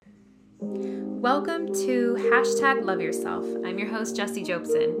Welcome to #LoveYourself. I'm your host, Jessie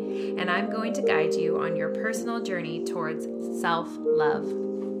Jobson, and I'm going to guide you on your personal journey towards self-love.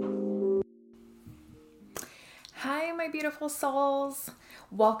 Hi, my beautiful souls.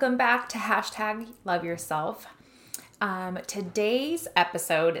 Welcome back to #LoveYourself. Today's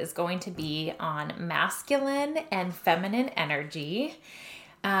episode is going to be on masculine and feminine energy,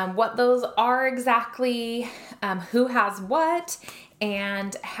 what those are exactly, who has what,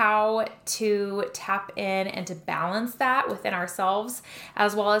 and how to tap in and to balance that within ourselves,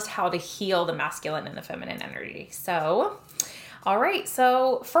 as well as how to heal the masculine and the feminine energy. So, all right.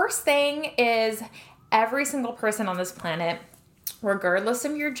 So first thing is every single person on this planet, regardless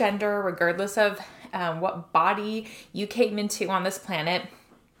of your gender, regardless of what body you came into on this planet,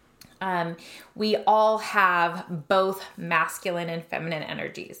 we all have both masculine and feminine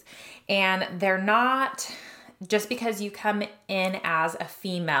energies. And they're not, just because you come in as a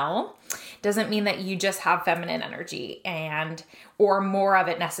female doesn't mean that you just have feminine energy or more of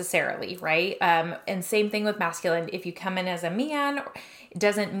it necessarily, right? And same thing with masculine. If you come in as a man, it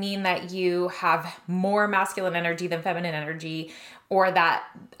doesn't mean that you have more masculine energy than feminine energy, or that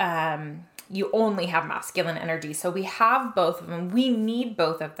you only have masculine energy. So we have both of them. We need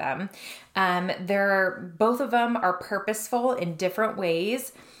both of them. Both of them are purposeful in different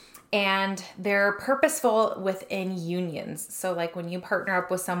ways, and they're purposeful within unions. So like when you partner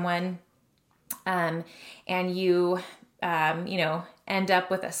up with someone, and you, end up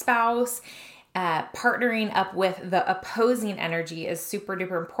with a spouse, partnering up with the opposing energy is super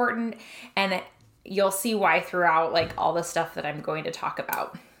duper important. And you'll see why throughout like all the stuff that I'm going to talk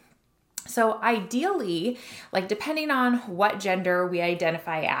about. So ideally, like depending on what gender we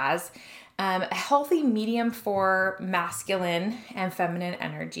identify as, a healthy medium for masculine and feminine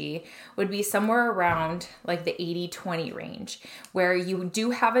energy would be somewhere around like the 80-20 range, where you do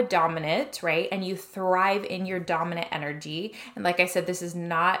have a dominant, right? And you thrive in your dominant energy. And like I said, this is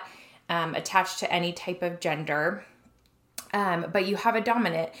not attached to any type of gender. But you have a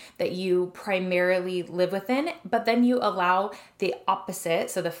dominant that you primarily live within, but then you allow the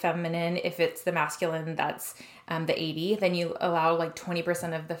opposite. So the feminine, if it's the masculine, that's the 80, then you allow like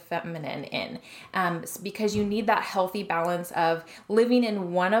 20% of the feminine in, because you need that healthy balance of living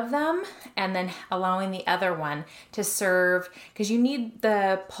in one of them and then allowing the other one to serve, because you need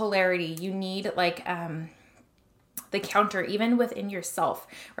the polarity. You need like, the counter, even within yourself,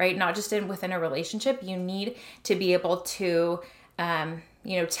 right? Not just within a relationship. You need to be able to,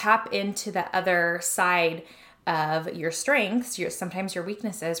 tap into the other side of your strengths, sometimes your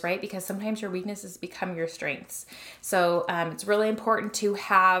weaknesses, right? Because sometimes your weaknesses become your strengths. So it's really important to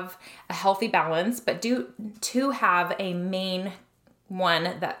have a healthy balance, but to have a main one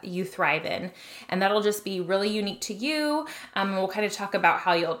that you thrive in. And that'll just be really unique to you. We'll kind of talk about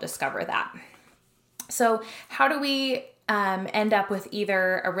how you'll discover that. So how do we end up with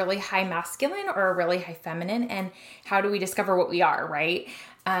either a really high masculine or a really high feminine, and how do we discover what we are, right?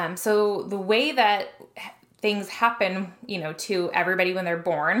 So the way that things happen, to everybody when they're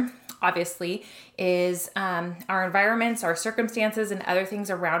born, obviously, is our environments, our circumstances, and other things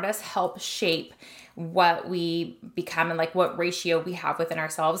around us help shape what we become and like what ratio we have within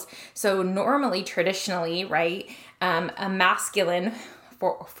ourselves. So normally, traditionally, right, a masculine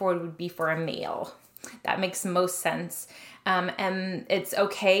would be for a male. That makes most sense. And it's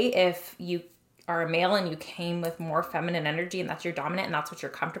okay if you are a male and you came with more feminine energy and that's your dominant and that's what you're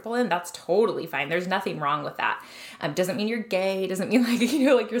comfortable in. That's totally fine. There's nothing wrong with that. Doesn't mean you're gay. It doesn't mean like,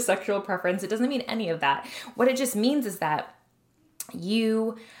 like your sexual preference. It doesn't mean any of that. What it just means is that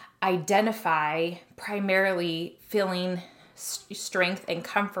you identify primarily feeling strength and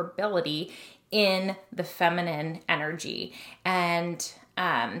comfortability in the feminine energy. And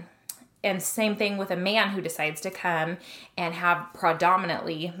same thing with a man who decides to come and have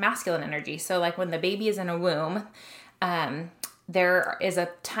predominantly masculine energy. So like when the baby is in a womb, there is a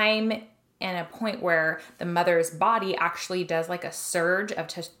time and a point where the mother's body actually does like a surge of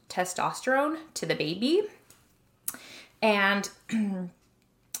testosterone to the baby. And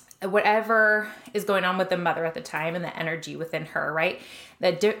whatever is going on with the mother at the time and the energy within her, right?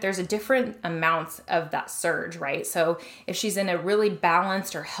 There's a different amounts of that surge, right? So if she's in a really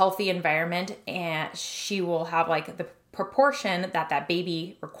balanced or healthy environment, and she will have like the proportion that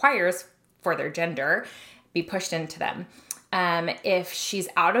baby requires for their gender be pushed into them. If she's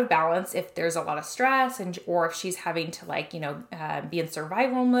out of balance, if there's a lot of stress or if she's having to be in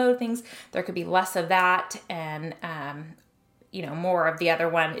survival mode, there could be less of that and, more of the other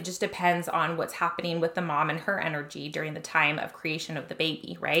one. It just depends on what's happening with the mom and her energy during the time of creation of the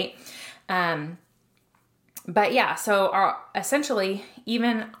baby, right? But yeah, so essentially,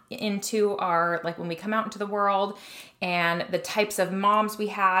 even into our, like when we come out into the world and the types of moms we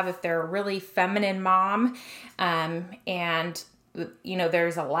have, if they're a really feminine mom, and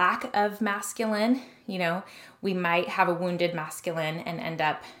there's a lack of masculine, we might have a wounded masculine and end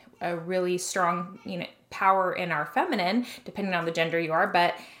up a really strong, power in our feminine, depending on the gender you are,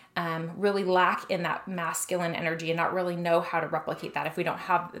 but really lack in that masculine energy and not really know how to replicate that if we don't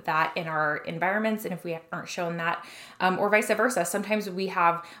have that in our environments and if we aren't shown that, or vice versa. Sometimes we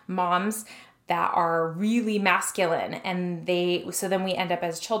have moms that are really masculine and so then we end up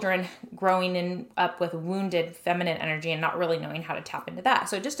as children growing up with wounded feminine energy and not really knowing how to tap into that.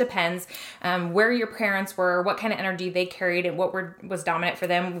 So it just depends where your parents were, what kind of energy they carried and what was dominant for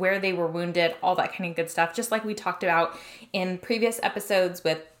them, where they were wounded, all that kind of good stuff. Just like we talked about in previous episodes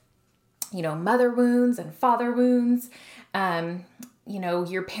with mother wounds and father wounds.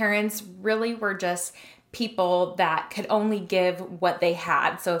 Your parents really were just people that could only give what they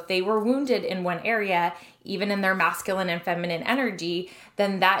had. So if they were wounded in one area, even in their masculine and feminine energy,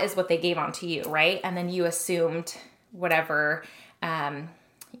 then that is what they gave onto you, right? And then you assumed whatever, dominance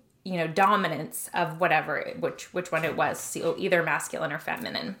of whatever, which one it was, so either masculine or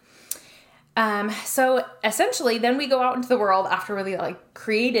feminine. So essentially then we go out into the world after really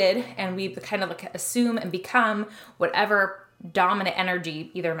created and we kind of assume and become whatever dominant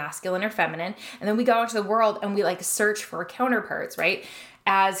energy, either masculine or feminine. And then we go out into the world and we search for counterparts, right?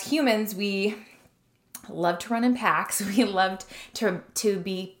 As humans, we love to run in packs. We loved to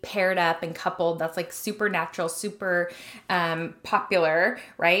be paired up and coupled. That's super natural, super popular,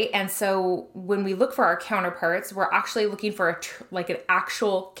 right? And so when we look for our counterparts, we're actually looking for an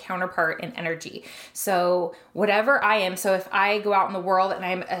actual counterpart in energy. So whatever I am, so if I go out in the world and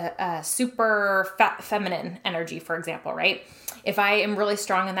I'm a super feminine energy, for example, right? If I am really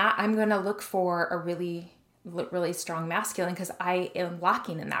strong in that, I'm going to look for a really strong masculine because I am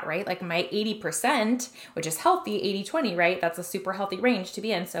lacking in that, right? My 80%, which is healthy, 80-20, right? That's a super healthy range to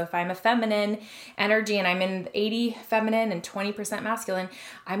be in. So if I'm a feminine energy and I'm in 80 feminine and 20% masculine,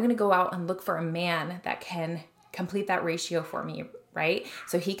 I'm going to go out and look for a man that can complete that ratio for me, right?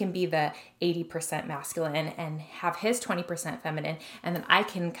 So he can be the 80% masculine and have his 20% feminine. And then I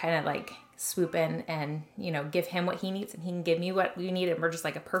can kind of swoop in and, give him what he needs and he can give me what we need. And we're just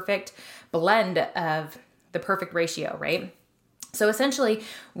a perfect blend of the perfect ratio, right? So essentially,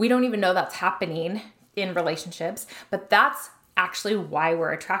 we don't even know that's happening in relationships, but that's actually why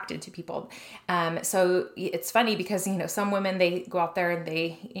we're attracted to people. So it's funny because, some women, they go out there and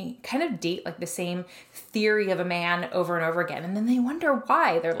they kind of date the same theory of a man over and over again. And then they wonder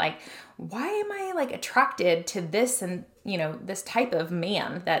why. They're like, why am I attracted to this and, this type of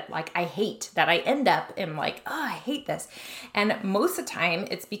man that I hate, that I end up in oh, I hate this. And most of the time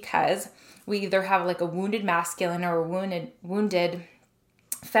it's because we either have a wounded masculine or a wounded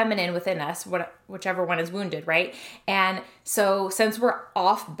feminine within us, whichever one is wounded, right? And so since we're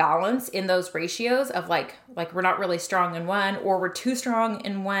off balance in those ratios of we're not really strong in one or we're too strong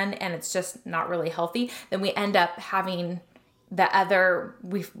in one and it's just not really healthy, then we end up having the other,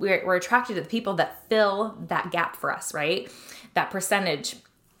 we're attracted to the people that fill that gap for us, right? That percentage.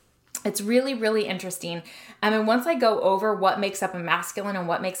 It's really, really interesting. And once I go over what makes up a masculine and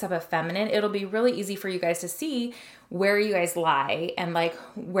what makes up a feminine, it'll be really easy for you guys to see where you guys lie and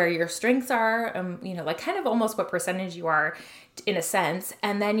where your strengths are, kind of almost what percentage you are in a sense.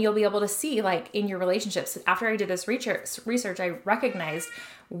 And then you'll be able to see in your relationships. After I did this research, I recognized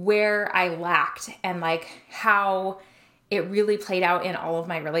where I lacked and how it really played out in all of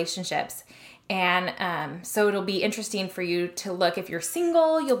my relationships. And so it'll be interesting for you to look. If you're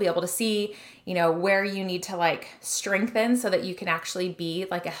single, you'll be able to see, where you need to strengthen so that you can actually be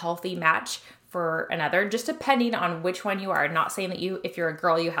a healthy match for another, just depending on which one you are. Not saying that if you're a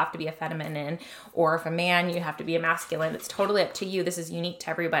girl, you have to be a feminine, or if a man, you have to be a masculine. It's totally up to you. This is unique to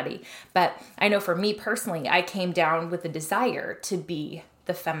everybody. But I know for me personally, I came down with the desire to be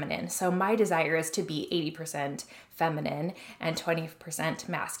the feminine. So my desire is to be 80% feminine and 20%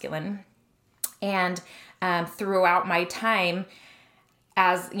 masculine. And throughout my time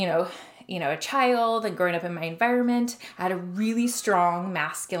as, a child and growing up in my environment, I had a really strong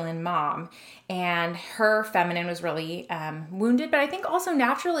masculine mom, and her feminine was really wounded, but I think also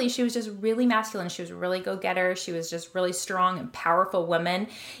naturally she was just really masculine. She was a really go-getter. She was just really strong and powerful woman,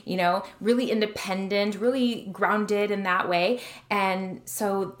 really independent, really grounded in that way. And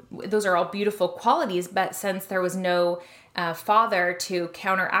so those are all beautiful qualities, but since there was no father to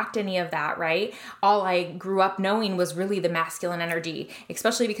counteract any of that, right? All I grew up knowing was really the masculine energy,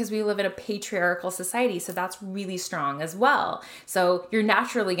 especially because we live in a patriarchal society. So that's really strong as well. So you're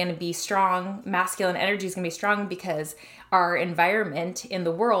naturally going to be strong. Masculine energy is going to be strong because our environment in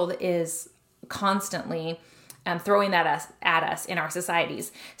the world is constantly throwing that at us in our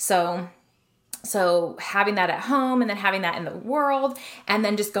societies. So having that at home and then having that in the world and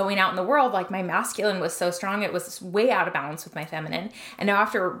then just going out in the world, like my masculine was so strong, it was way out of balance with my feminine. And now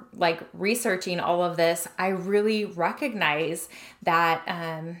after like researching all of this, I really recognize that,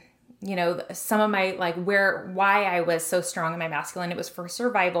 some of my why I was so strong in my masculine, it was for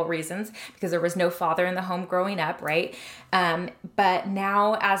survival reasons because there was no father in the home growing up, right? But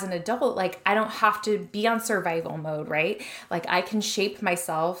now as an adult, like I don't have to be on survival mode, right? Like I can shape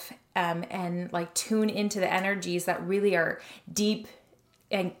myself and like tune into the energies that really are deep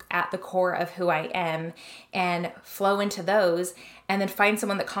and at the core of who I am and flow into those and then find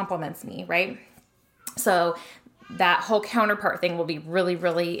someone that complements me, right? So that whole counterpart thing will be really,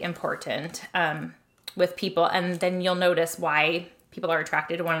 really important with people. And then you'll notice why people are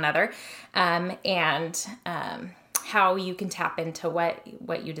attracted to one another and how you can tap into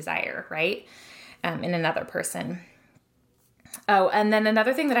what you desire, right? In another person. Oh, and then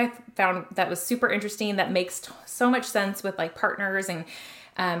another thing that I found that was super interesting that makes so much sense with like partners and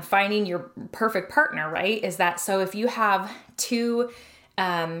finding your perfect partner, right? Is that so if you have two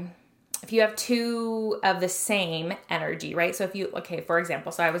of the same energy, right? So for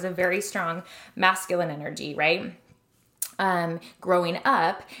example, so I was a very strong masculine energy, right? Growing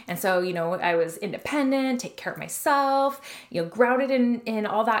up. And so, I was independent, take care of myself, grounded in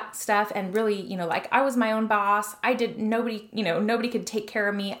all that stuff. And really, like I was my own boss. Nobody could take care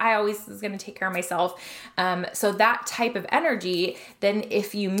of me. I always was going to take care of myself. So that type of energy, then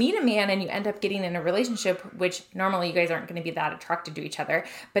if you meet a man and you end up getting in a relationship, which normally you guys aren't going to be that attracted to each other,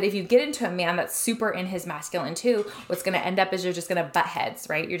 but if you get into a man that's super in his masculine too, what's going to end up is you're just going to butt heads,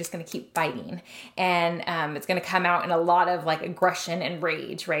 right? You're just going to keep fighting. And it's going to come out in a lot of like aggression and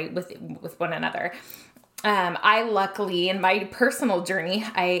rage, right? With one another. I luckily, in my personal journey,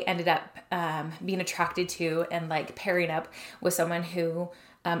 I ended up being attracted to and like pairing up with someone who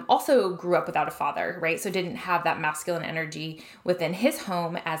also grew up without a father, right? So didn't have that masculine energy within his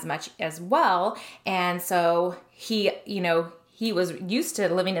home as much as well. And so he was used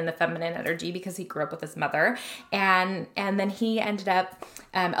to living in the feminine energy because he grew up with his mother. And then he ended up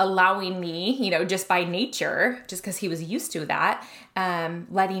allowing me, just by nature, just because he was used to that,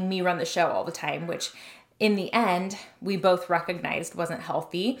 letting me run the show all the time, which in the end, we both recognized wasn't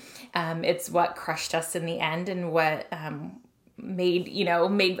healthy. It's what crushed us in the end and what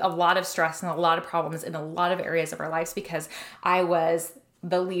made a lot of stress and a lot of problems in a lot of areas of our lives because I was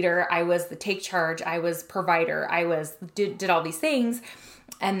the leader, I was the take charge, I was provider, I did all these things.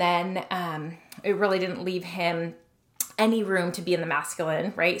 And then it really didn't leave him any room to be in the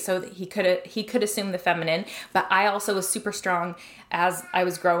masculine, right? So he could assume the feminine, but I also was super strong as I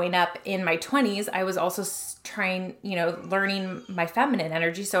was growing up in my 20s. I was also trying, learning my feminine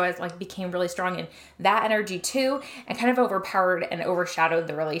energy. So I became really strong in that energy too, and kind of overpowered and overshadowed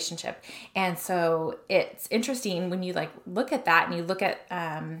the relationship. And so it's interesting when you look at that and you look at,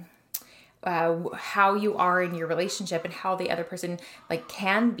 how you are in your relationship and how the other person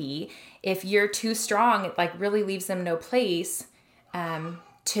can be. If you're too strong, it really leaves them no place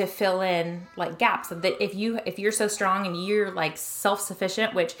to fill in gaps. That if you're so strong and you're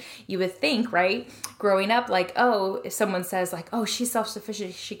self-sufficient, which you would think, right? Growing up, if someone says oh, she's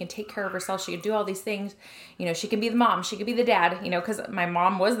self-sufficient, she can take care of herself, she can do all these things, she can be the mom, she can be the dad, because my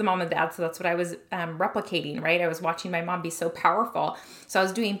mom was the mom and dad, so that's what I was replicating, right? I was watching my mom be so powerful, so I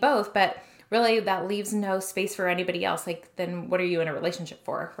was doing both, but really that leaves no space for anybody else. Then what are you in a relationship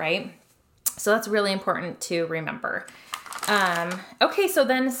for, right? So that's really important to remember. Okay, so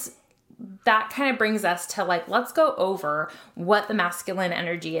then that kind of brings us to let's go over what the masculine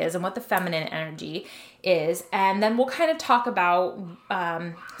energy is and what the feminine energy is. And then we'll kind of talk about,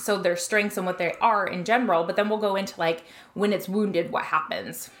 so their strengths and what they are in general, but then we'll go into when it's wounded, what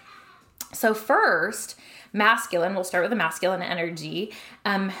happens. So first, masculine, we'll start with the masculine energy.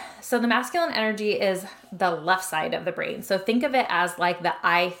 So the masculine energy is the left side of the brain. So think of it as the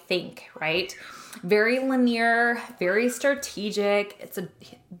I think, right? Very linear, very strategic.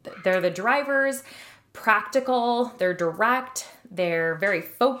 They're the drivers, practical, they're direct, they're very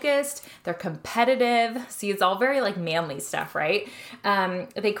focused, they're competitive. See, it's all very manly stuff, right?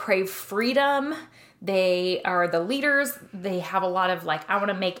 They crave freedom. They are the leaders. They have a lot of I want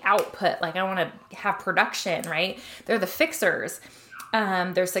to make output. I want to have production, right? They're the fixers.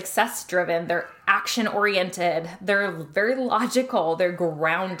 They're success driven. They're action oriented. They're very logical. They're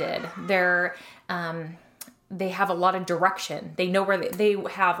grounded. They have a lot of direction. They know where they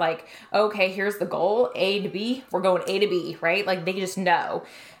have like, okay, here's the goal, A to B. We're going A to B, right? Like they just know.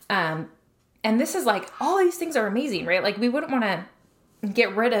 And this is like, all these things are amazing, right? Like we wouldn't want to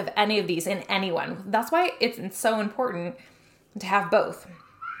get rid of any of these in anyone. That's why it's so important to have both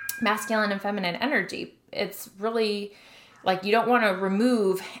masculine and feminine energy. It's really like, you don't want to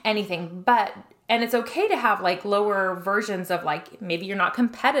remove anything, and it's okay to have like lower versions of like, maybe you're not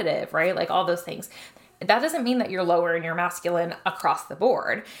competitive, right? Like all those things. That doesn't mean that you're lower in your masculine across the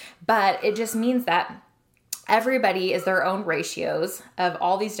board, but it just means that everybody is their own ratios of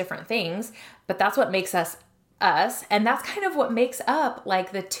all these different things, but that's what makes us. And that's kind of what makes up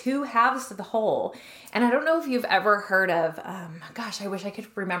like the two halves to the whole. And I don't know if you've ever heard of, gosh, I wish I could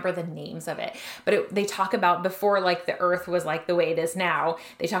remember the names of it, but they talk about before like the earth was like the way it is now,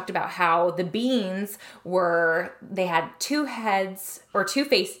 they talked about how the beings they had two heads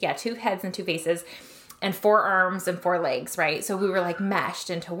and two faces, and 4 arms and 4 legs, right? So we were like meshed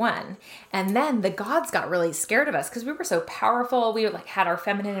into one. And then the gods got really scared of us because we were so powerful. We like had our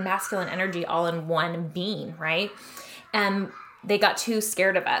feminine and masculine energy all in one being, right? And they got too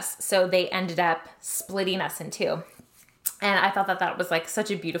scared of us. So they ended up splitting us in two. And I thought that was like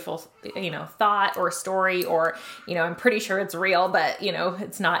such a beautiful, thought or story, or, I'm pretty sure it's real, but,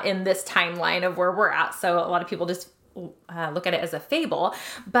 it's not in this timeline of where we're at. So a lot of people just look at it as a fable,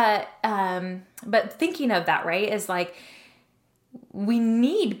 but thinking of that, right, is like, we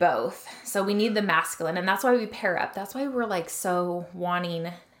need both. So we need the masculine, and that's why we pair up. That's why we're like so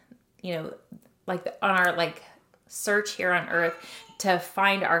wanting, like on our like search here on earth to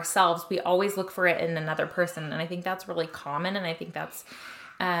find ourselves, we always look for it in another person. And I think that's really common. And I think that's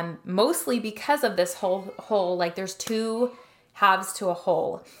mostly because of this whole, like there's two halves to a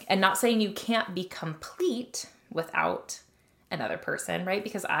whole, and not saying you can't be complete without another person, right?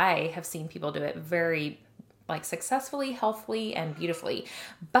 Because I have seen people do it very like successfully, healthily, and beautifully.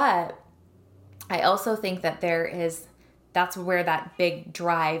 But I also think that that's where that big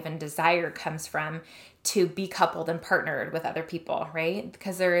drive and desire comes from, to be coupled and partnered with other people, right?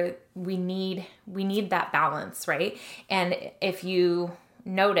 Because we need that balance, right? And if you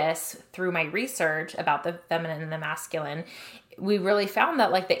notice through my research about the feminine and the masculine, we really found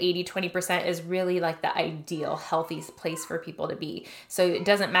that like the 80-20% is really like the ideal healthy place for people to be. So it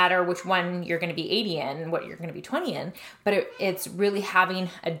doesn't matter which one you're going to be 80 in, what you're going to be 20 in, but it's really having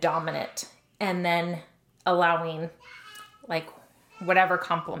a dominant and then allowing like whoever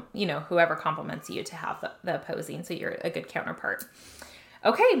complements you to have the opposing. So you're a good counterpart.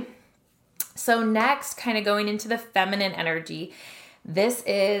 Okay. So next, kind of going into the feminine energy, this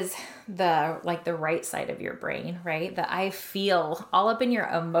is the right side of your brain, right? The I feel, all up in your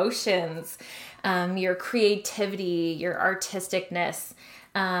emotions, your creativity, your artisticness,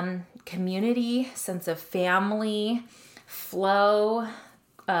 community, sense of family, flow,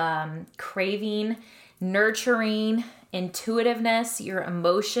 craving, nurturing, intuitiveness, your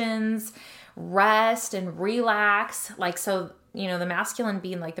emotions, rest and relax. Like, so, the masculine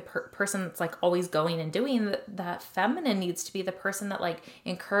being like the person that's like always going and doing, that feminine needs to be the person that like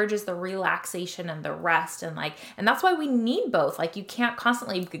encourages the relaxation and the rest. And that's why we need both. Like, you can't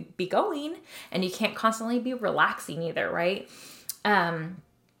constantly be going and you can't constantly be relaxing either, right?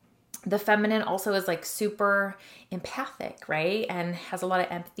 The feminine also is like super empathic, right? And has a lot of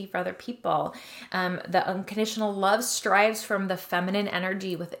empathy for other people. The unconditional love strives from the feminine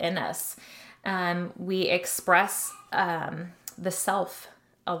energy within us. We express the self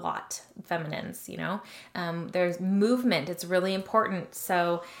a lot, feminines, there's movement. It's really important.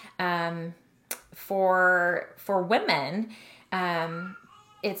 So for women,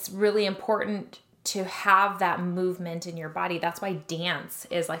 it's really important to have that movement in your body. That's why dance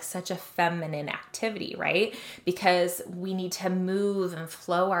is like such a feminine activity, right? Because we need to move and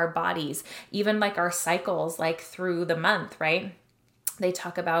flow our bodies, even like our cycles, like through the month, right? They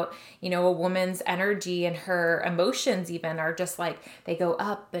talk about, a woman's energy and her emotions even are just like, they go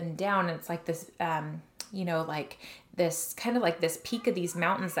up and down. And it's like this, like this kind of like this peak of these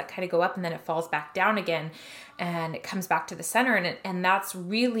mountains that kind of go up and then it falls back down again and it comes back to the center. And that's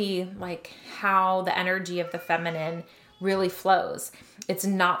really like how the energy of the feminine really flows. It's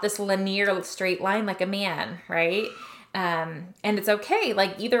not this linear straight line like a man, right? And it's okay.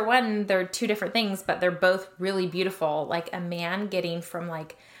 Like either one, they're two different things, but they're both really beautiful. Like a man getting from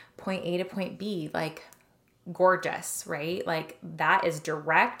like point A to point B, like gorgeous, right? Like that is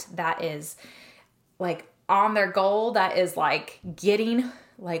direct. That is like on their goal. That is like getting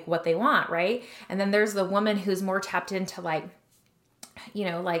like what they want, right? And then there's the woman who's more tapped into like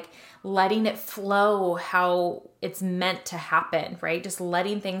like letting it flow how it's meant to happen, right? Just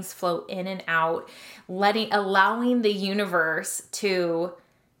letting things flow in and out, allowing the universe to,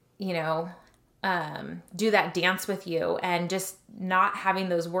 do that dance with you, and just not having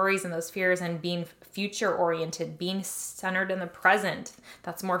those worries and those fears, and being future oriented, being centered in the present.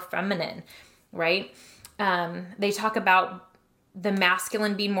 That's more feminine, right? They talk about the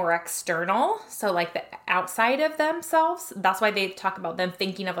masculine being more external. So like the outside of themselves. That's why they talk about them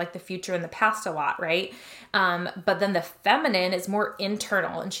thinking of like the future and the past a lot, right? But then the feminine is more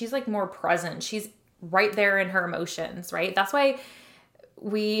internal, and she's like more present. She's right there in her emotions, right? That's why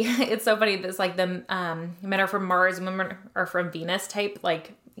it's so funny. This like the men are from Mars, women are from Venus type,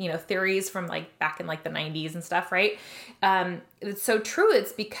 like, theories from like back in like the 90s and stuff, right? It's so true.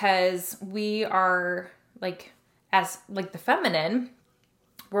 It's because we are like, as like the feminine,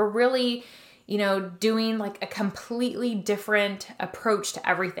 we're really, doing like a completely different approach to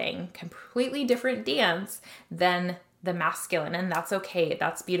everything, completely different dance than the masculine. And that's okay.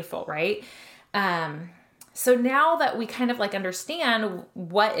 That's beautiful, right? So now that we kind of like understand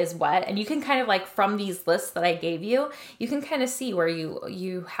what is what, and you can kind of like from these lists that I gave you, you can kind of see where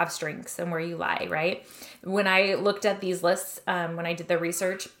you have strengths and where you lie, right? When I looked at these lists, when I did the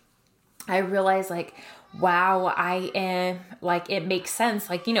research, I realized like, wow, I am like, it makes sense.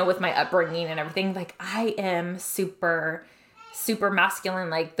 Like, with my upbringing and everything, like I am super masculine,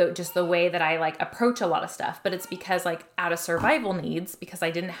 like just the way that I like approach a lot of stuff. But it's because like out of survival needs, because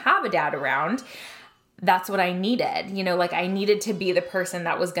I didn't have a dad around, that's what I needed. Like I needed to be the person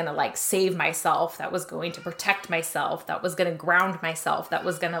that was going to like save myself, that was going to protect myself, that was going to ground myself, that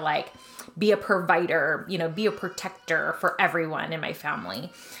was going to like be a provider, be a protector for everyone in my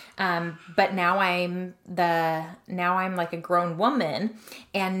family. But now I'm like a grown woman,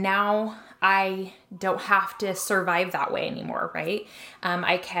 and now I don't have to survive that way anymore. Right.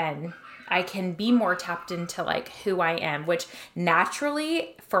 I can be more tapped into like who I am, which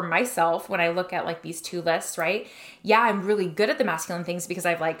naturally for myself, when I look at like these two lists, right? Yeah, I'm really good at the masculine things because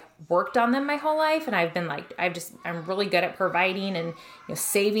I've like worked on them my whole life. And I've been like, I'm really good at providing and,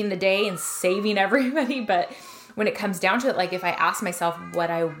 saving the day and saving everybody. But when it comes down to it, like if I ask myself what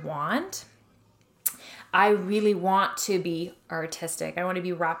I want, I really want to be artistic. I want to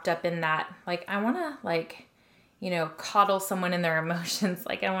be wrapped up in that. Like, I want to like, coddle someone in their emotions.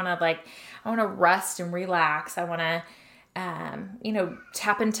 Like, I want to rest and relax. I want to,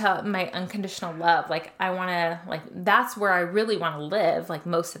 tap into my unconditional love. Like, I want to, like, that's where I really want to live. Like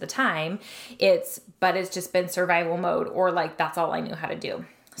most of the time but it's just been survival mode, or like, that's all I knew how to do.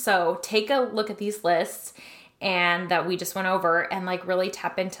 So take a look at these lists and that we just went over, and like really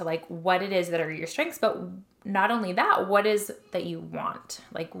tap into like what it is that are your strengths, but not only that, what is that you want?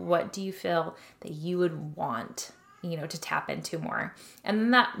 Like, what do you feel that you would want, to tap into more? And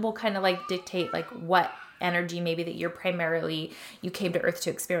then that will kind of like dictate like what energy maybe that you came to Earth to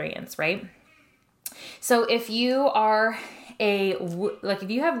experience, right? So if you are if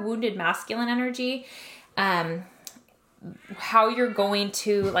you have wounded masculine energy, how you're going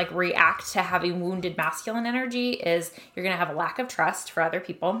to like react to having wounded masculine energy is you're going to have a lack of trust for other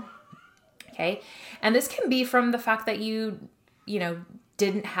people. Okay. And this can be from the fact that you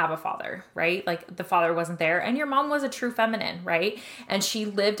didn't have a father, right? Like the father wasn't there, and your mom was a true feminine, right? And she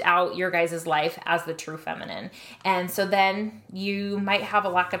lived out your guys' life as the true feminine. And so then you might have a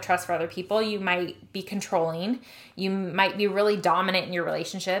lack of trust for other people. You might be controlling. You might be really dominant in your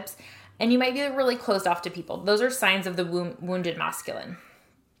relationships, and you might be really closed off to people. Those are signs of the wounded masculine.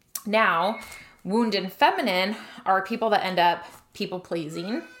 Now, wounded feminine are people that end up people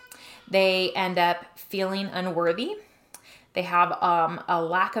pleasing. They end up feeling unworthy. They have a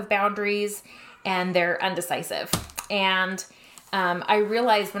lack of boundaries, and they're undecisive. And I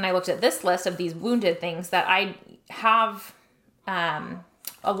realized when I looked at this list of these wounded things that I have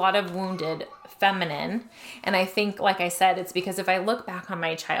a lot of wounded feminine. And I think, like I said, it's because if I look back on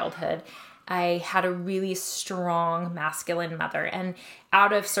my childhood, I had a really strong masculine mother, and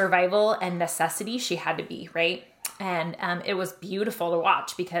out of survival and necessity, she had to be, right? And it was beautiful to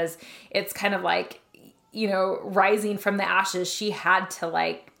watch, because it's kind of like, rising from the ashes. She had to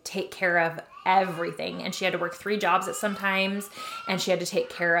like take care of everything, and she had to work 3 jobs at sometimes, and she had to take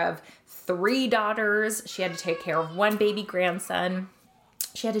care of 3 daughters. She had to take care of 1 baby grandson.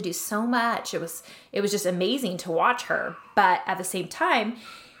 She had to do so much. It was just amazing to watch her. But at the same time,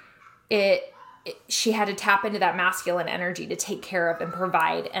 she had to tap into that masculine energy to take care of and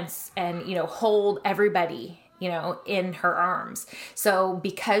provide and hold everybody in her arms. So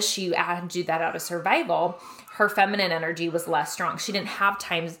because she had to do that out of survival, her feminine energy was less strong. She didn't have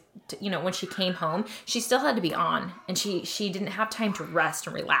time to, when she came home, she still had to be on, and she didn't have time to rest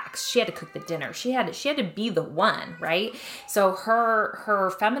and relax. She had to cook the dinner. She had to be the one, right? So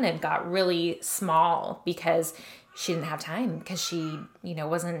her feminine got really small because she didn't have time, because she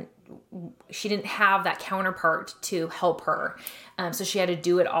didn't have that counterpart to help her. So she had to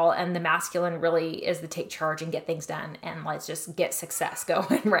do it all. And the masculine really is the take charge and get things done. And let's just get success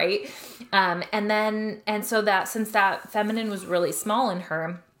going. Right. So that since that feminine was really small in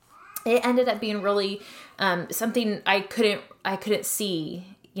her, it ended up being really, something I couldn't see,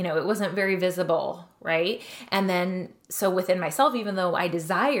 it wasn't very visible. Right. And then, so within myself, even though I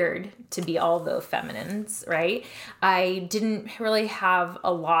desired to be all the feminines, right, I didn't really have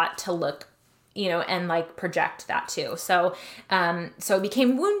a lot to look, and like project that too. So I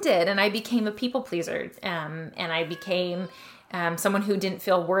became wounded, and I became a people pleaser. And I became, someone who didn't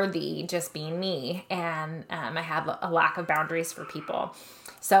feel worthy just being me. And, I had a lack of boundaries for people.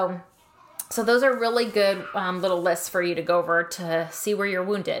 So those are really good little lists for you to go over to see where you're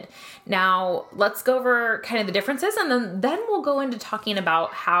wounded. Now, let's go over kind of the differences, and then we'll go into talking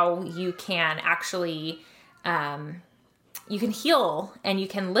about how you can actually, you can heal and you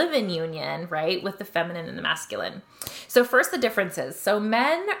can live in union, right, with the feminine and the masculine. So first, the differences. So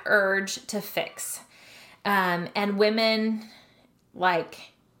men urge to fix, and women,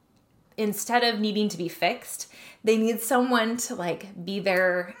 like, instead of needing to be fixed, they need someone to like be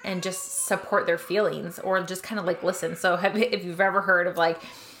there and just support their feelings, or just kind of like listen. So if you've ever heard of like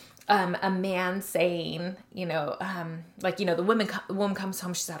a man saying, the woman comes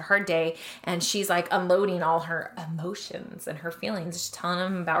home, she's had a hard day, and she's like unloading all her emotions and her feelings, just telling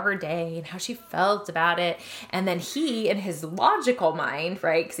him about her day and how she felt about it. And then he, in his logical mind,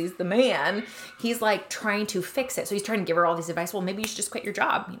 right, because he's the man, he's like trying to fix it. So he's trying to give her all these advice. Well, maybe you should just quit your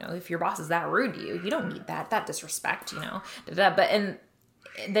job. If your boss is that rude to you, you don't need that disrespect, and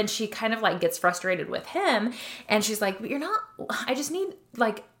then she kind of like gets frustrated with him, and she's like, but you're not, I just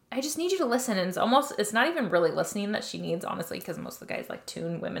need you to listen. And it's not even really listening that she needs, honestly, because most of the guys like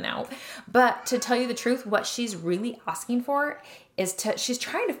tune women out. But to tell you the truth, what she's really asking for is she's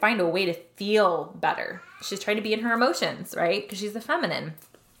trying to find a way to feel better. She's trying to be in her emotions, right? Because she's the feminine.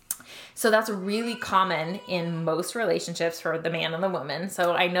 So that's really common in most relationships for the man and the woman.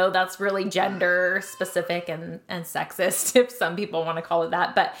 So I know that's really gender specific and sexist, if some people want to call it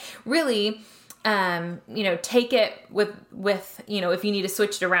that, but really, take it with, if you need to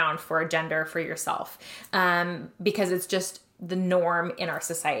switch it around for a gender for yourself, because it's just the norm in our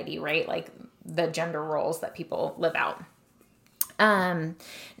society, right? Like the gender roles that people live out.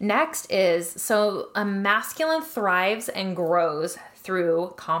 Next is, so a masculine thrives and grows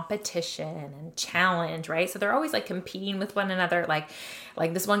through competition and challenge, right? So they're always like competing with one another. Like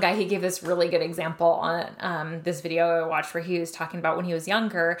this one guy, he gave this really good example on this video I watched where he was talking about when he was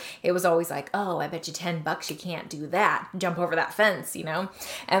younger, it was always like, oh, I bet you $10 you can't do that. Jump over that fence,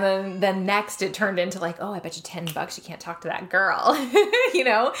 And then next it turned into like, oh, I bet you $10 you can't talk to that girl,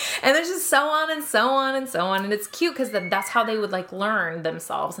 And there's just so on and so on and so on. And it's cute because that's how they would like learn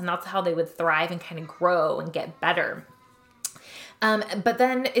themselves, and that's how they would thrive and kind of grow and get better. But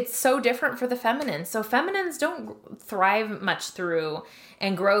then it's so different for the feminine. So feminines don't thrive much through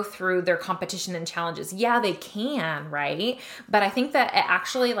and grow through their competition and challenges. Yeah, they can, right? But I think that it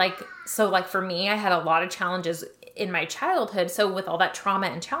actually for me, I had a lot of challenges in my childhood. So with all that trauma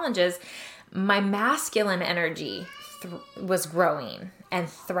and challenges, my masculine energy was growing and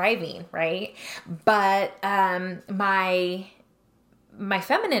thriving, right? But my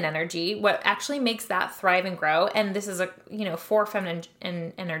feminine energy, what actually makes that thrive and grow, and this is for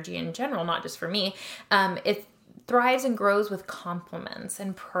feminine energy in general, not just for me, it thrives and grows with compliments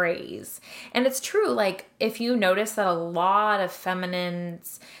and praise. And it's true, like if you notice that a lot of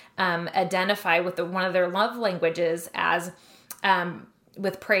feminines identify with one of their love languages as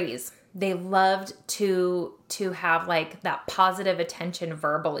with praise. They loved to have like that positive attention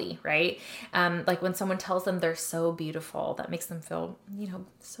verbally, right? Like when someone tells them they're so beautiful, that makes them feel,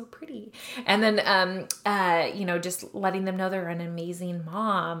 so pretty. And then, just letting them know they're an amazing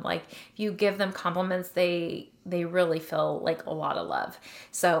mom. Like if you give them compliments, they really feel like a lot of love.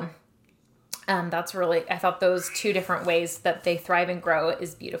 So that's really, I thought those two different ways that they thrive and grow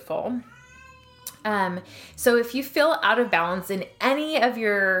is beautiful. So if you feel out of balance in any of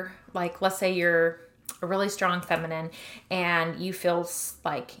your, like, let's say you're a really strong feminine and you feel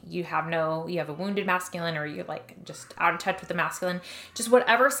like you have a wounded masculine, or you're like just out of touch with the masculine, just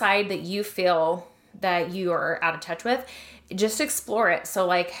whatever side that you feel that you are out of touch with, just explore it. So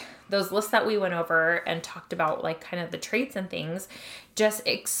like those lists that we went over and talked about, like kind of the traits and things, just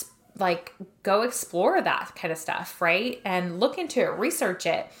go explore that kind of stuff, right? And look into it, research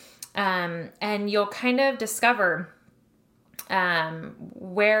it. And you'll kind of discover,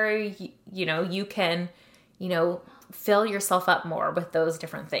 where, you can, fill yourself up more with those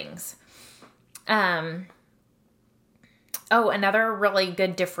different things. Another really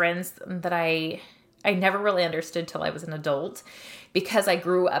good difference that I never really understood till I was an adult, because I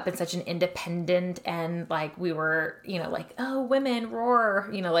grew up in such an independent, and like we were, like, oh, women roar,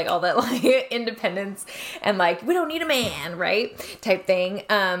 like all that like independence and like, we don't need a man, right? Type thing.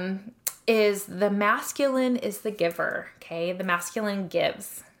 Is the masculine is the giver. Okay. The masculine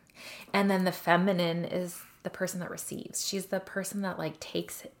gives. And then the feminine is the person that receives. She's the person that like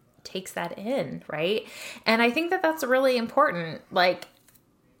takes that in. Right. And I think that that's really important. Like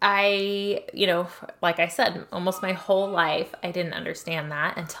like I said, almost my whole life, I didn't understand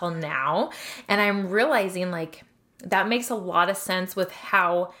that until now. And I'm realizing like that makes a lot of sense with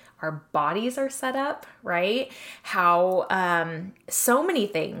how our bodies are set up, right? How so many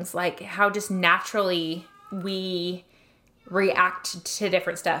things, like how just naturally we react to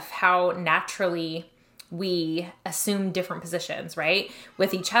different stuff, how naturally we assume different positions, right,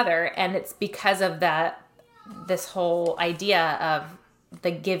 with each other. And it's because of this whole idea of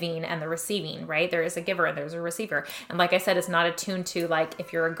the giving and the receiving, right? There is a giver and there's a receiver. And like I said, it's not attuned to like,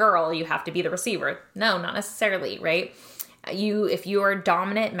 if you're a girl, you have to be the receiver. No, not necessarily, right? If you are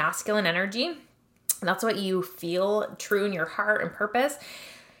dominant masculine energy, that's what you feel true in your heart and purpose,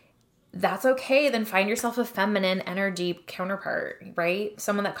 that's okay. Then find yourself a feminine energy counterpart, right?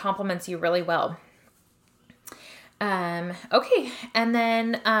 Someone that complements you really well. Okay. And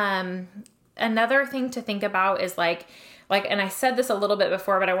then, another thing to think about is like, and I said this a little bit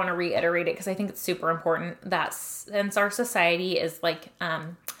before, but I want to reiterate it because I think it's super important that since our society is like,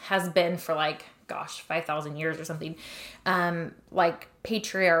 has been for like, 5,000 years or something, like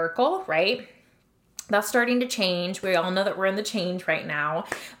patriarchal, right? That's starting to change. We all know that we're in the change right now.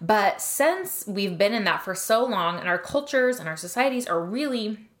 But since we've been in that for so long, and our cultures and our societies are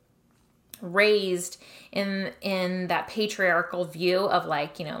really raised in that patriarchal view of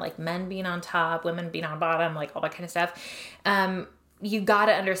like, like men being on top, women being on bottom, like all that kind of stuff. You got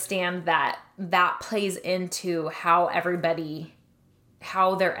to understand that plays into how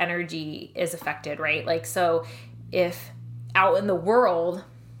their energy is affected, right? Like, so if out in the world,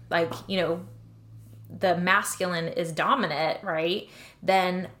 like, the masculine is dominant, right?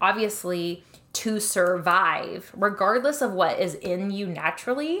 Then obviously to survive, regardless of what is in you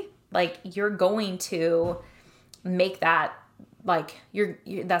naturally, like you're going to make that, like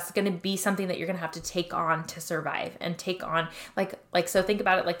that's going to be something that you're going to have to take on to survive and take on like, so think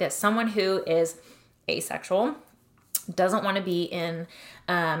about it like this. Someone who is asexual, doesn't want to be in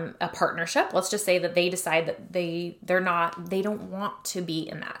a partnership. Let's just say that they decide that they don't want to be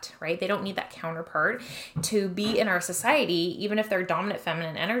in that, right? They don't need that counterpart to be in our society, even if they're dominant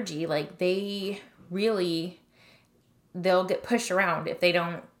feminine energy, like they'll get pushed around if they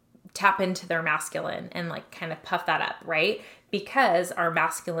don't tap into their masculine and like kind of puff that up, right? Because our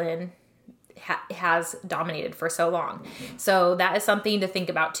masculine has dominated for so long. So that is something to think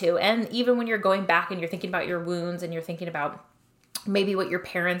about too. And even when you're going back and you're thinking about your wounds and you're thinking about maybe what your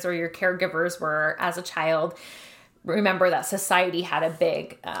parents or your caregivers were as a child, remember that society had a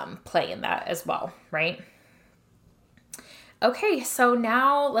big play in that as well, right? Okay, so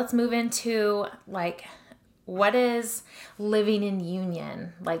now let's move into like, what is living in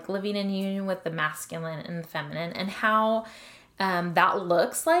union? Like living in union with the masculine and the feminine, and how that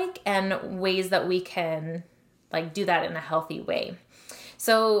looks like, and ways that we can like do that in a healthy way.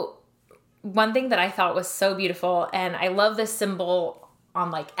 So one thing that I thought was so beautiful, and I love this symbol on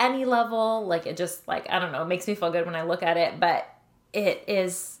like any level, like it just like, I don't know, it makes me feel good when I look at it, but it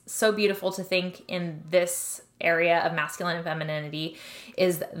is so beautiful to think in this area of masculine and femininity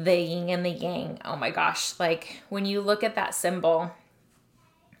is the yin and the yang. Oh my gosh. Like when you look at that symbol,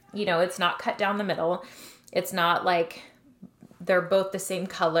 it's not cut down the middle. It's not like they're both the same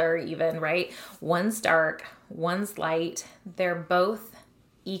color even, right? One's dark, one's light. They're both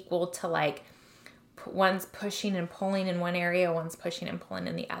equal to like, one's pushing and pulling in one area, one's pushing and pulling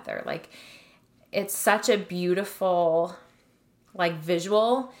in the other. Like it's such a beautiful like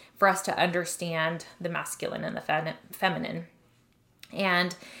visual for us to understand the masculine and the feminine.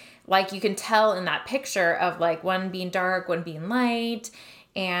 And like you can tell in that picture of like one being dark, one being light,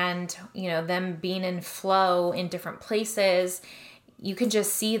 and them being in flow in different places, you can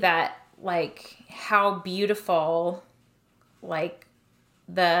just see that like how beautiful like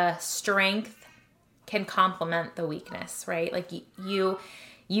the strength can complement the weakness, right? Like you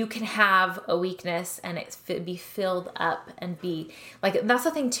you can have a weakness and it be filled up and be like, that's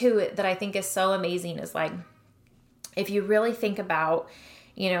the thing too that I think is so amazing is like, if you really think about,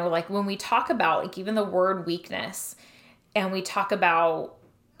 like when we talk about like even the word weakness and we talk about,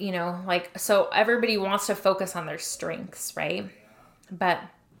 like, so everybody wants to focus on their strengths, right? But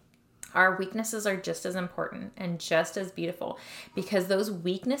our weaknesses are just as important and just as beautiful because those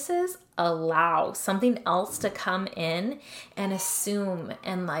weaknesses allow something else to come in and assume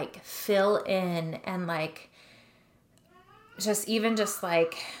and like fill in and like just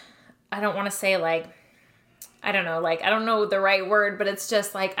like, I don't want to say like, I don't know, like, I don't know the right word, but it's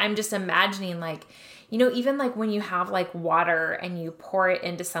just like, I'm just imagining like, even like when you have like water and you pour it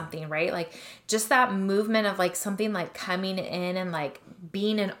into something, right? Like just that movement of like something like coming in and like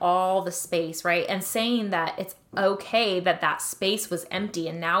being in all the space, right? And saying that it's okay that space was empty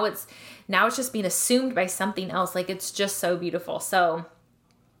and now it's just being assumed by something else. Like it's just so beautiful. So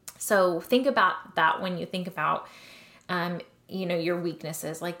think about that when you think about, your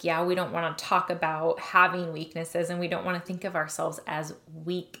weaknesses. Like, yeah, we don't want to talk about having weaknesses and we don't want to think of ourselves as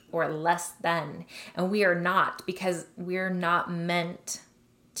weak or less than. And we are not, because we're not meant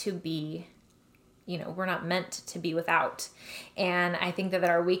to be, we're not meant to be without. And I think that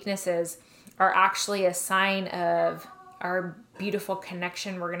our weaknesses are actually a sign of our beautiful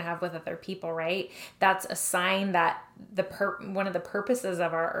connection we're going to have with other people, right? That's a sign that one of the purposes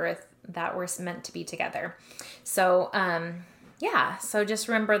of our earth that we're meant to be together. So, so just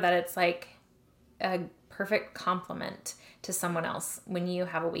remember that it's like a perfect compliment to someone else when you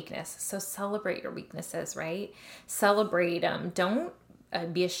have a weakness. So celebrate your weaknesses, right? Celebrate them. Don't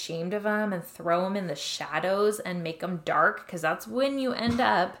be ashamed of them and throw them in the shadows and make them dark, because that's when you end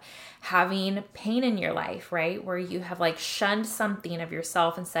up having pain in your life, right? Where you have like shunned something of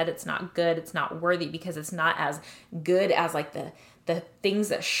yourself and said it's not good, it's not worthy because it's not as good as like the things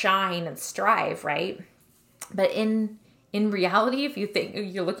that shine and strive, right? But in reality, if you think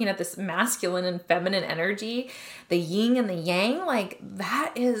you're looking at this masculine and feminine energy, the yin and the yang, like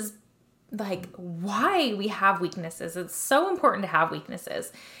that is like why we have weaknesses. It's so important to have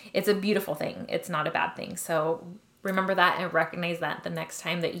weaknesses. It's a beautiful thing. It's not a bad thing. So remember that and recognize that the next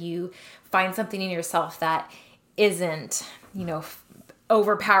time that you find something in yourself that isn't,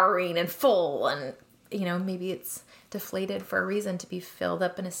 overpowering and full and, maybe it's deflated for a reason to be filled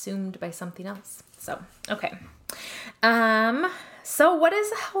up and assumed by something else. So, okay. So what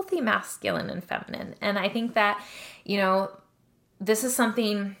is a healthy masculine and feminine? And I think that, this is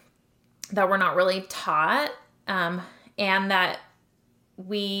something that we're not really taught, and that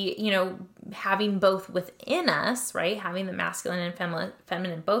we, having both within us, right? Having the masculine and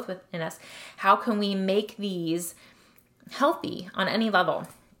feminine both within us, how can we make these healthy on any level?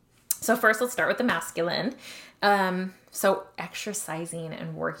 So first, let's start with the masculine. So exercising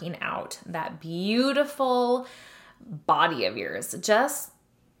and working out, that beautiful body of yours, just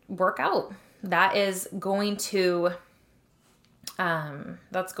work out. That is going to,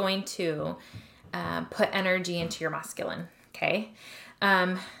 put energy into your masculine. Okay.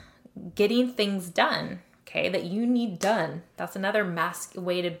 Getting things done, okay, that you need done. That's another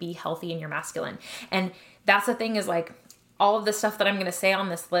way to be healthy in your masculine. And that's the thing is like all of the stuff that I'm going to say on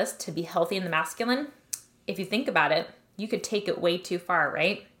this list to be healthy in the masculine, if you think about it, you could take it way too far,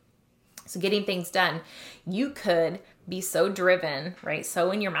 right? So getting things done, you could be so driven, right? So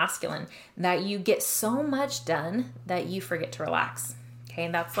in your masculine that you get so much done that you forget to relax. Okay.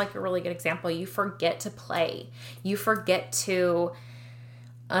 And that's like a really good example. You forget to play. You forget to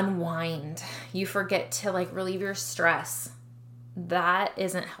unwind. You forget to like relieve your stress. That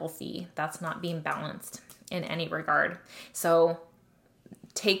isn't healthy. That's not being balanced in any regard. So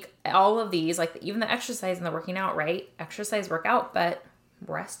take all of these, like even the exercise and the working out, right? Exercise, work out, but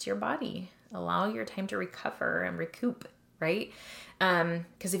rest your body. Allow your time to recover and recoup, right?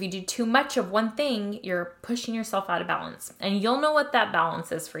 Because if you do too much of one thing, you're pushing yourself out of balance. And you'll know what that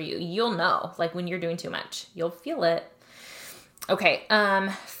balance is for you. You'll know, like when you're doing too much, you'll feel it. Okay,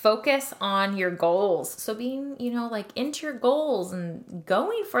 focus on your goals. So being, like into your goals and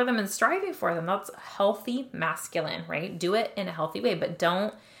going for them and striving for them. That's healthy masculine, right? Do it in a healthy way, but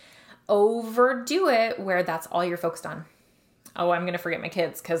don't overdo it where that's all you're focused on. Oh, I'm going to forget my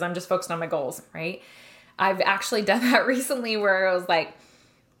kids because I'm just focused on my goals, right? I've actually done that recently where I was like,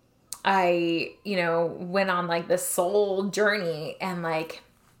 I, went on like this soul journey and like,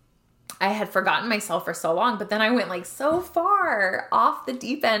 I had forgotten myself for so long, but then I went like so far off the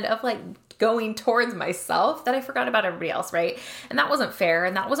deep end of like going towards myself that I forgot about everybody else, right? And that wasn't fair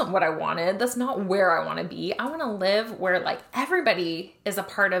and that wasn't what I wanted. That's not where I want to be. I want to live where like everybody is a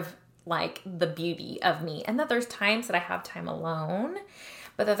part of like the beauty of me, and that there's times that I have time alone,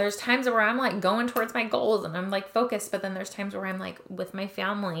 but that there's times where I'm like going towards my goals and I'm like focused, but then there's times where I'm like with my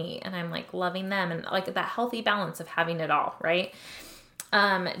family and I'm like loving them, and like that healthy balance of having it all, right?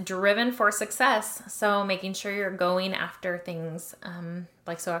 Driven for success. So making sure you're going after things,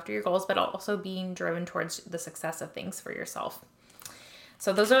 after your goals, but also being driven towards the success of things for yourself.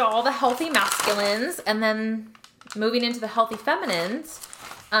 So those are all the healthy masculines. And then moving into the healthy feminines,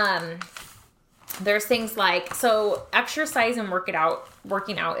 there's things like, so exercise and working out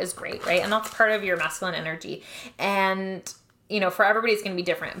is great, right? And that's part of your masculine energy. And for everybody, it's going to be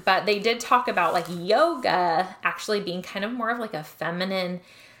different, but they did talk about like yoga actually being kind of more of like a feminine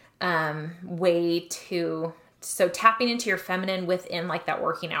way so tapping into your feminine within like that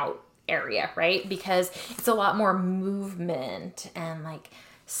working out area, right? Because it's a lot more movement and like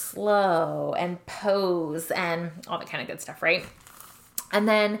slow and pose and all that kind of good stuff, right? And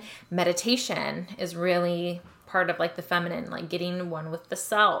then meditation is really part of like the feminine, like getting one with the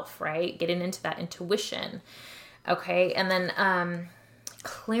self, right? Getting into that intuition. Okay. And then,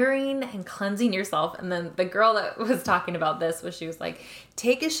 clearing and cleansing yourself. And then the girl that was talking about this she was like,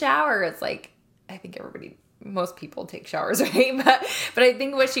 take a shower. It's like, I think most people take showers, right? But I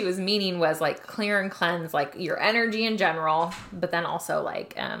think what she was meaning was like clear and cleanse, like your energy in general, but then also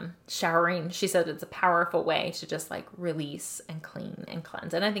like, showering. She said it's a powerful way to just like release and clean and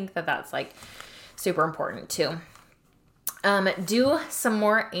cleanse. And I think that that's like super important too. Do some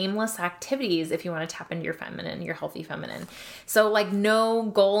more aimless activities if you want to tap into your feminine, your healthy feminine. So like no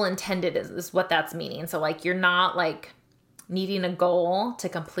goal intended is what that's meaning. So like you're not like needing a goal to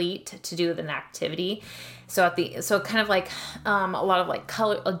complete to do an activity. So kind of like a lot of like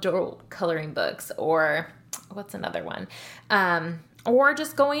adult coloring books, or what's another one? Or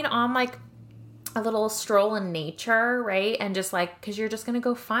just going on like a little stroll in nature, right? And just like, cause you're just going to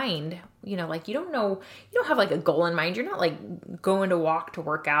go find, like you don't have like a goal in mind. You're not like going to walk to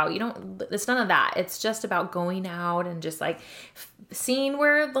work out. It's none of that. It's just about going out and just like seeing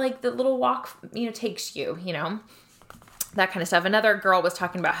where like the little walk, takes you, that kind of stuff. Another girl was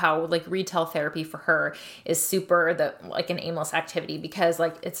talking about how like retail therapy for her is super like an aimless activity, because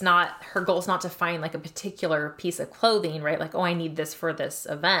like it's not, her goal is not to find like a particular piece of clothing, right? Like, oh, I need this for this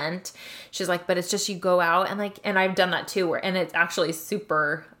event. She's like, but it's just, you go out and like, and I've done that too, and it's actually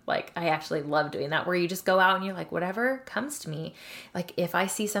super, like, I actually love doing that, where you just go out and you're like, whatever comes to me. Like if I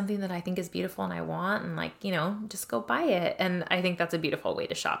see something that I think is beautiful and I want, and like, just go buy it. And I think that's a beautiful way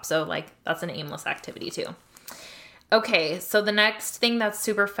to shop. So like, that's an aimless activity too. Okay, so the next thing that's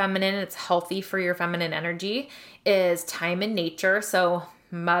super feminine, it's healthy for your feminine energy, is time in nature. So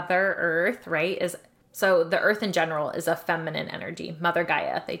Mother Earth, right, so the earth in general is a feminine energy. Mother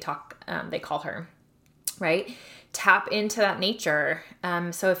Gaia, they call her, right? Tap into that nature.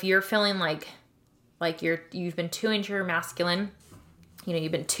 So if you're feeling like you've been too into your masculine,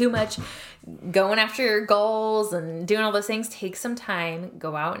 you've been too much going after your goals and doing all those things, take some time,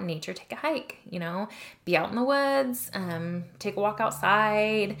 go out in nature, take a hike, be out in the woods, take a walk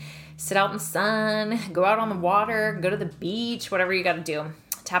outside, sit out in the sun, go out on the water, go to the beach, whatever you got to do.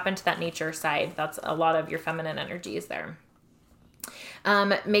 Tap into that nature side. That's a lot of your feminine energy is there.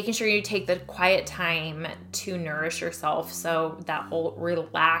 Making sure you take the quiet time to nourish yourself. So that whole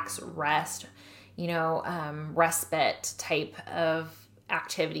relax, rest, respite type of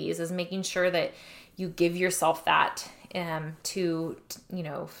activities is making sure that you give yourself that to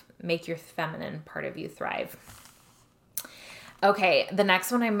make your feminine part of you thrive. Okay, the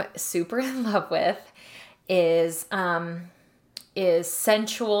next one I'm super in love with is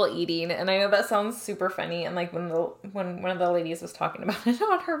sensual eating. And I know that sounds super funny, and like when one of the ladies was talking about it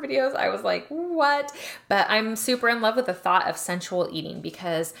on her videos, I was like, what? But I'm super in love with the thought of sensual eating,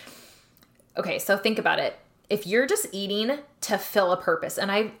 because okay, so think about it. If you're just eating to fill a purpose,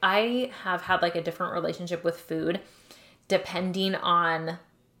 and I have had like a different relationship with food depending on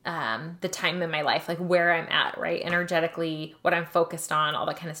the time in my life, like where I'm at, right? Energetically, what I'm focused on, all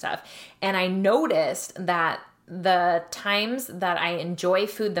that kind of stuff. And I noticed that the times that I enjoy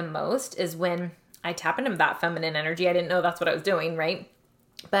food the most is when I tap into that feminine energy. I didn't know that's what I was doing, right?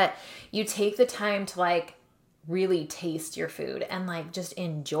 But you take the time to like really taste your food and like just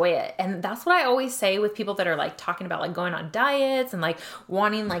enjoy it. And that's what I always say with people that are like talking about like going on diets and like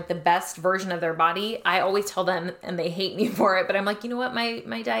wanting like the best version of their body. I always tell them, and they hate me for it, but I'm like, you know what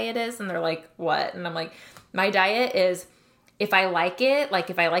my diet is? And they're like, what? And I'm like, my diet is, if I like it, like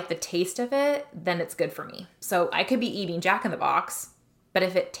if I like the taste of it, then it's good for me. So I could be eating Jack in the Box, but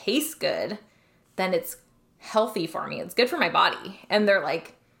if it tastes good, then it's healthy for me. It's good for my body. And they're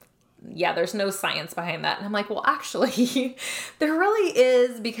like, yeah, there's no science behind that. And I'm like, well, actually, there really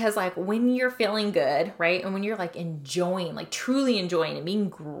is, because like when you're feeling good, right? And when you're like enjoying, like truly enjoying and being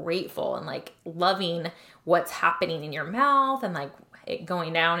grateful and like loving what's happening in your mouth and like it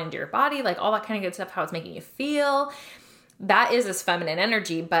going down into your body, like all that kind of good stuff, how it's making you feel, that is this feminine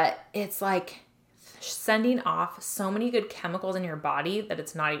energy, but it's like sending off so many good chemicals in your body that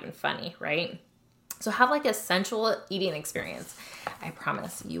it's not even funny, right? So have like a sensual eating experience. I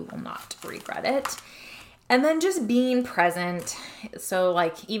promise you will not regret it. And then just being present. So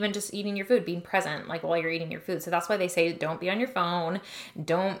like even just eating your food, being present like while you're eating your food. So that's why they say don't be on your phone.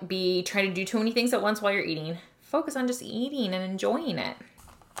 Don't be trying to do too many things at once while you're eating. Focus on just eating and enjoying it.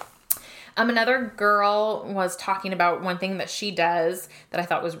 Another girl was talking about one thing that she does that I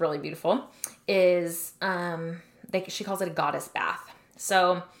thought was really beautiful is she calls it a goddess bath.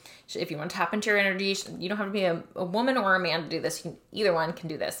 So if you want to tap into your energy, you don't have to be a woman or a man to do this. Either one can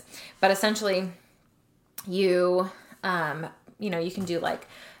do this. But essentially, you can do like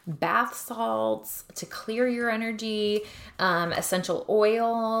bath salts to clear your energy, essential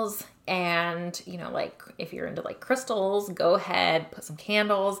oils, and, like if you're into like crystals, go ahead, put some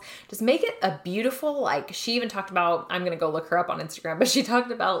candles, just make it a beautiful, like she even talked about, I'm going to go look her up on Instagram, but she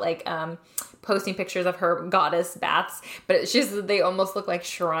talked about like, posting pictures of her goddess baths, but they almost look like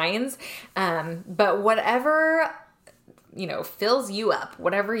shrines. But whatever, fills you up,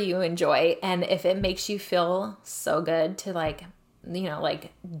 whatever you enjoy. And if it makes you feel so good to like,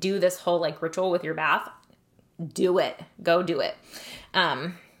 do this whole like ritual with your bath, do it, go do it.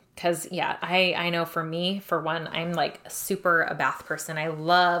 Cause yeah, I know for me, for one, I'm like super a bath person. I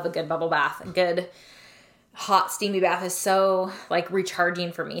love a good bubble bath. A good hot steamy bath is so like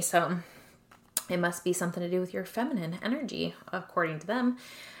recharging for me. So it must be something to do with your feminine energy, according to them.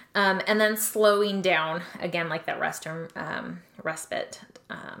 And then slowing down, again, like that respite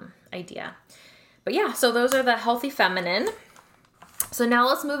idea. But yeah, so those are the healthy feminine. So now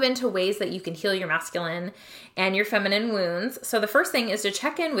let's move into ways that you can heal your masculine and your feminine wounds. So the first thing is to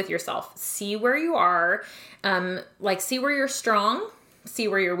check in with yourself. See where you are, see where you're strong, see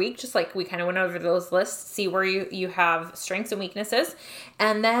where you're weak, just like we kind of went over those lists. See where you have strengths and weaknesses.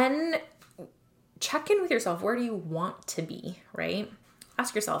 And then check in with yourself. Where do you want to be, right?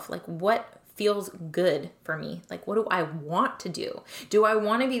 Ask yourself, like, what feels good for me? Like, what do I want to do? Do I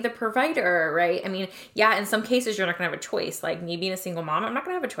want to be the provider, right? I mean, yeah, in some cases, you're not going to have a choice. Like me being a single mom, I'm not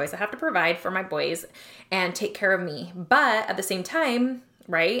going to have a choice. I have to provide for my boys and take care of me. But at the same time,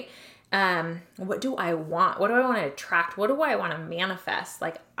 right? What do I want? What do I want to attract? What do I want to manifest?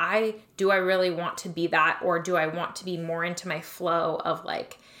 Like, do I really want to be that? Or do I want to be more into my flow of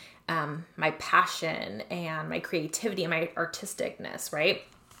like, my passion and my creativity and my artisticness, right?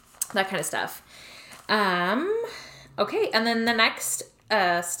 That kind of stuff. Okay. And then the next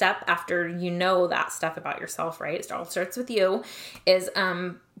step after that stuff about yourself, right? It all starts with you, is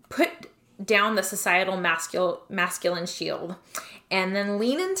put down the societal masculine shield and then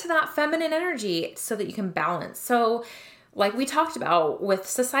lean into that feminine energy so that you can balance. So like we talked about with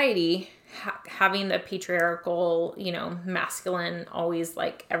society, having the patriarchal, masculine, always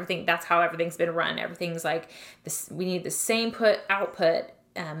like everything, that's how everything's been run. Everything's like this, we need the same output,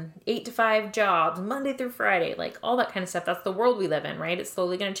 8 to 5 jobs, Monday through Friday, like all that kind of stuff. That's the world we live in, right? It's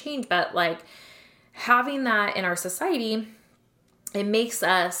slowly going to change, but like having that in our society, it makes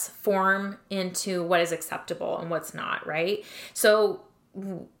us form into what is acceptable and what's not, right? So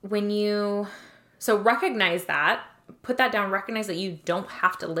recognize that, put that down, recognize that you don't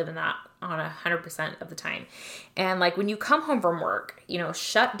have to live in that on 100% of the time. And like when you come home from work,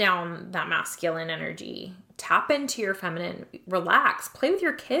 shut down that masculine energy, tap into your feminine, relax, play with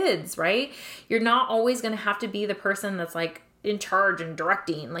your kids, right? You're not always going to have to be the person that's like in charge and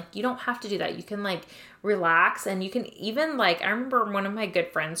directing. Like you don't have to do that. You can like relax, and you can even like, I remember one of my good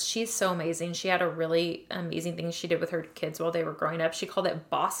friends, she's so amazing. She had a really amazing thing she did with her kids while they were growing up. She called it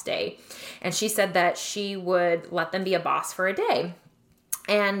Boss Day. And she said that she would let them be a boss for a day.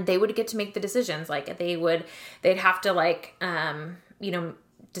 And they would get to make the decisions. Like they'd have to like,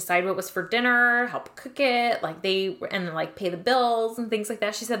 decide what was for dinner, help cook it, and then pay the bills and things like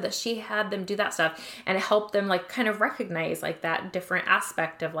that. She said that she had them do that stuff, and it helped them like kind of recognize like that different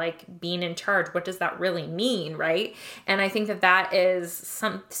aspect of like being in charge. What does that really mean, right? And I think that is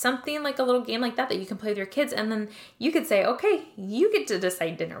something like a little game like that you can play with your kids, and then you could say, okay, you get to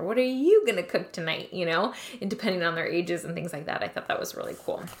decide dinner. What are you gonna cook tonight? And depending on their ages and things like that. I thought that was really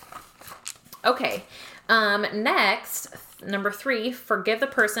cool. Okay. Next, number 3, forgive the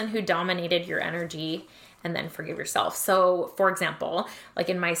person who dominated your energy and then forgive yourself. So for example, like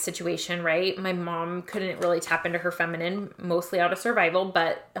in my situation, right, my mom couldn't really tap into her feminine, mostly out of survival,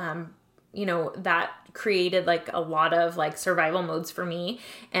 but that created like a lot of like survival modes for me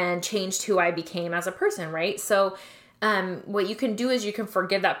and changed who I became as a person, right? So what you can do is you can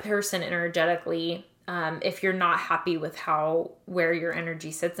forgive that person energetically if you're not happy with where your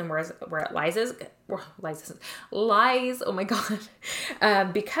energy sits and where it lies. Oh my God.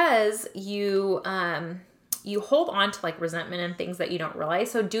 Because you hold on to like resentment and things that you don't realize.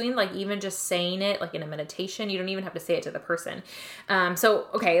 So doing like even just saying it like in a meditation, you don't even have to say it to the person.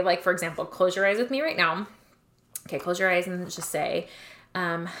 Okay, like for example, close your eyes with me right now. Okay, close your eyes and just say,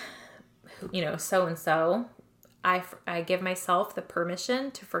 so-and-so, I give myself the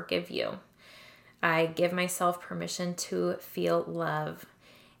permission to forgive you. I give myself permission to feel love,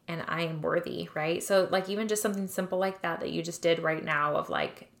 and I am worthy, right? So like even just something simple like that you just did right now of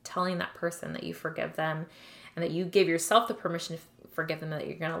like telling that person that you forgive them and that you give yourself the permission to forgive them, that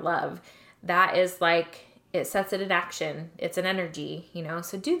you're going to love. That is like, it sets it in action. It's an energy,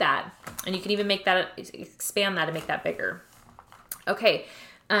 so do that. And you can even expand that and make that bigger. Okay.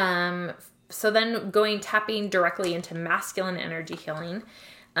 So then tapping directly into masculine energy healing.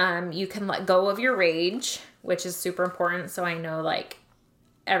 You can let go of your rage, which is super important. So I know like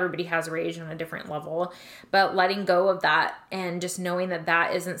everybody has rage on a different level, but letting go of that and just knowing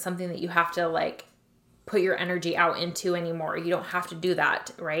that isn't something that you have to like put your energy out into anymore. You don't have to do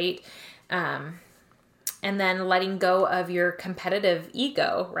that, right? And then letting go of your competitive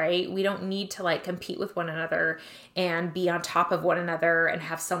ego, right? We don't need to like compete with one another and be on top of one another and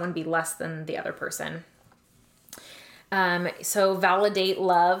have someone be less than the other person. So validate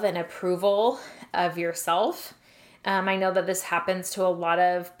love and approval of yourself. I know that this happens to a lot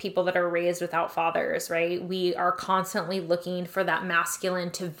of people that are raised without fathers, right? We are constantly looking for that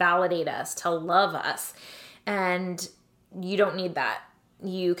masculine to validate us, to love us. And you don't need that.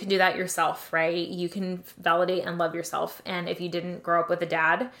 You can do that yourself, right? You can validate and love yourself. And if you didn't grow up with a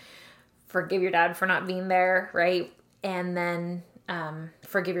dad, forgive your dad for not being there, right? And then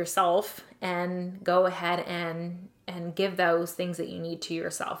forgive yourself and go ahead and give those things that you need to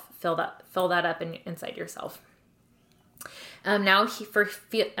yourself. Fill that up inside yourself. Now for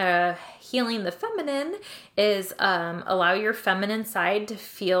healing the feminine is allow your feminine side to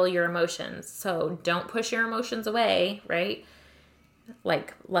feel your emotions. So don't push your emotions away, right?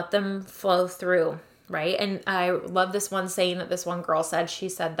 Like let them flow through, right? And I love this one saying that this one girl said. She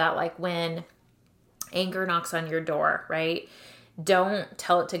said that like when anger knocks on your door, right? Don't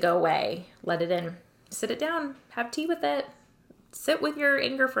tell it to go away. Let it in. Sit it down. Have tea with it. Sit with your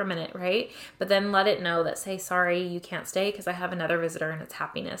anger for a minute, right? But then let it know that, say, sorry, you can't stay because I have another visitor and it's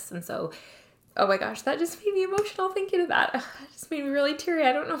happiness. And so, oh my gosh, that just made me emotional thinking of that. It just made me really teary.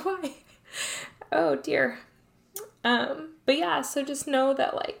 I don't know why. Oh dear. But yeah, so just know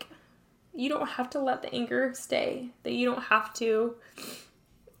that like, you don't have to let the anger stay, that you don't have to,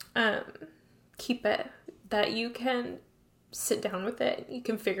 keep it, that you can sit down with it, you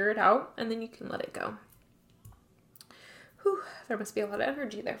can figure it out, and then you can let it go. Whew, there must be a lot of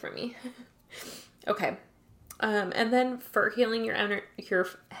energy there for me. Okay. And then for healing your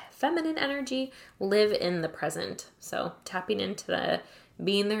feminine energy, live in the present. So tapping into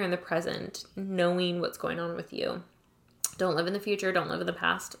being there in the present, knowing what's going on with you. Don't live in the future. Don't live in the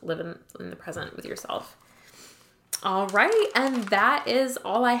past. Live in the present with yourself. All right. And that is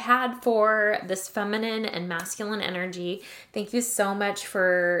all I had for this feminine and masculine energy. Thank you so much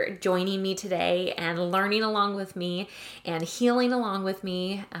for joining me today and learning along with me and healing along with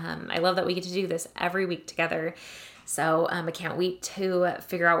me. I love that we get to do this every week together. So I can't wait to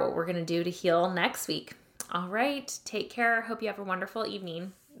figure out what we're going to do to heal next week. All right. Take care. Hope you have a wonderful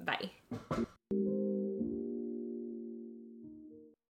evening. Bye.